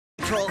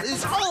Patrol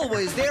is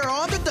always there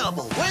on the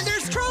double when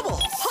there's trouble.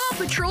 Paw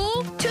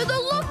Patrol to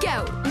the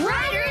lookout.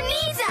 Ryder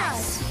needs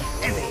us.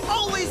 And they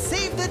always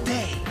save the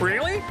day.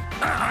 Really?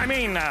 I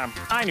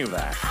knew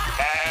that.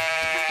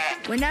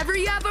 Whenever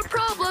you have a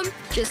problem,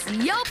 just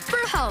yelp for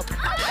help.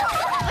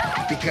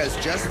 Because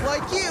just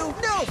like you,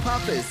 no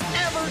pup is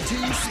ever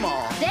too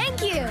small.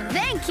 Thank you,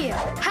 thank you.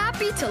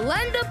 Happy to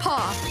lend a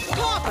paw.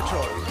 Paw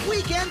Patrol,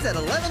 weekends at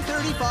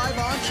 11:35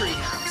 on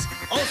Treehouse.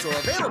 Also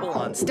available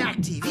on Stack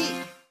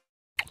TV.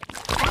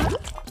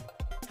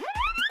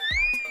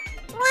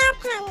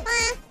 Welcome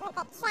back with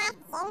attraction.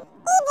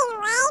 Even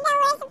Ryder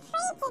was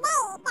free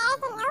today.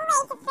 There's no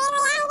way to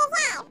figure out his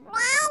out.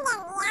 Red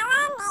and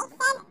yellow makes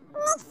it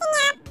mixing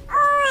up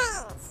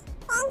orange.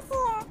 Thank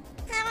you.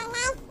 Have a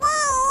nice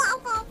day.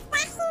 It's a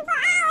flashing for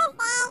hours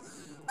day.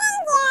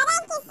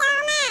 Thank you so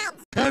much.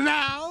 And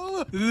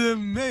now, the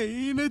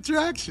main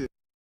attraction.